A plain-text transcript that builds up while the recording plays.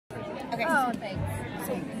Okay. Oh, thanks.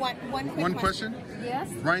 So one quick question. Yes?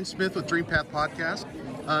 Ryan Smith with Dream Path Podcast.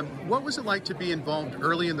 What was it like to be involved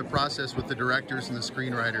early in the process with the directors and the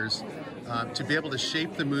screenwriters to be able to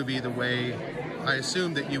shape the movie the way I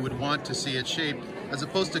assume that you would want to see it shaped, as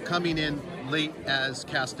opposed to coming in late as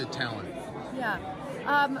casted talent? Yeah.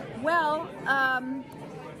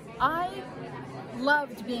 I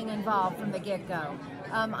loved being involved from the get-go.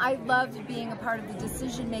 I loved being a part of the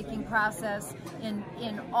decision-making process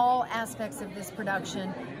in all aspects of this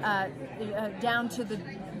production, down to the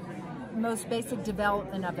most basic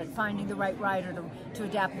development of it, finding the right writer to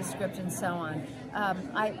adapt the script and so on.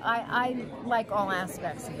 I like all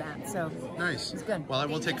aspects of that, so nice. it's good. Well, I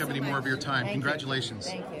won't take up any more of your time. Thank you. Congratulations.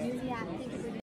 Thank you.